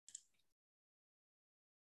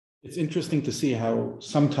It's interesting to see how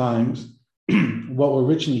sometimes what were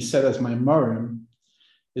originally said as Maimarim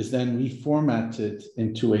is then reformatted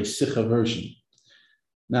into a Sikha version.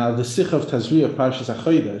 Now, the Sikha of Tazria Parshas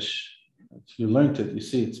HaChodesh, if you learned it, you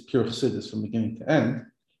see it's pure Chassidus from beginning to end.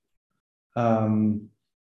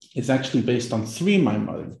 It's actually based on 3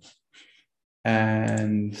 Maimarim.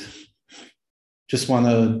 And just want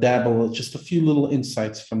to dabble just a few little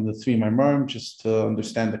insights from the 3 Maimarim just to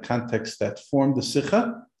understand the context that formed the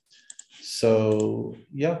Sikha. So,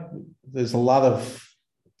 yeah, there's a lot of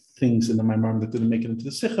things in the Maimarim that didn't make it into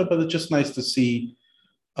the Sikha, but it's just nice to see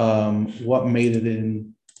what made it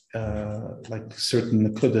in, like certain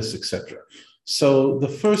Nakudas, etc. So the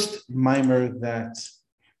first Maimar that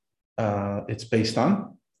it's based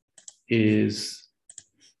on is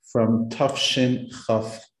from Tafshin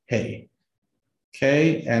Chaf Hey.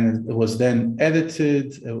 Okay, and it was then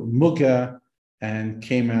edited, Muga, and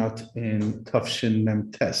came out in Tafshin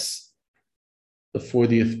Memtes, the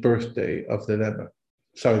 40th birthday of the Rebbe.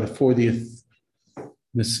 Sorry, the 40th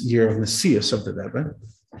year of Messias of the Rebbe.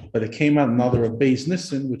 But it came out in another of Beis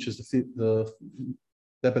Nissen, which is the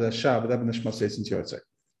Rebbe Dashab, Rebbe Nishmas Yeitzin Yotzei.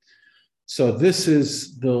 So this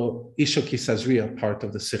is the Isha Kisazriya part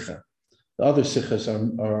of the Sikha. The other Sikhas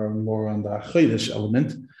are more on the Chodesh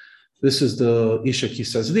element. This is the Isha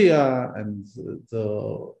Kisazriya and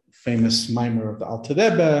the famous Maimer of the Alter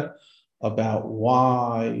Rebbe about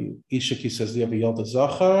why Isha Kisazriya v'Yolda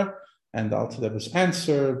Zachar, and the Alter Rebbe's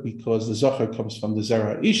answer, because the Zachar comes from the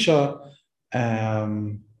Zera Isha,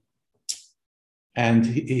 and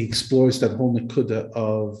he explores that whole Nekuda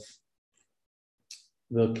of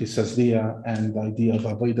the Kisazriya and the idea of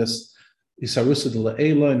Avodas Isarusa de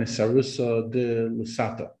La'ela and Isarusa de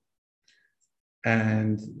Lusata,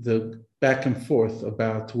 and the back and forth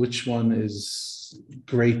about which one is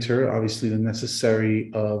greater, obviously the necessary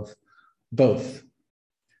of both.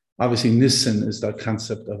 Obviously, Nissen is the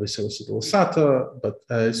concept of Isarusa de Lusata, but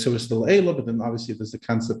Isarusa de La'ela, but then obviously there's the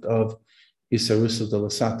concept of Isarusa de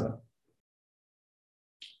Lusata.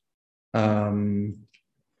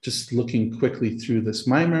 Just looking quickly through this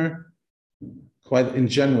Maimer, quite in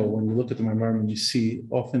general, when you look at the Maimer and you see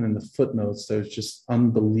often in the footnotes, there's just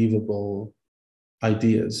unbelievable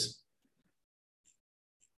ideas.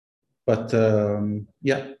 But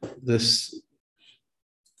yeah, this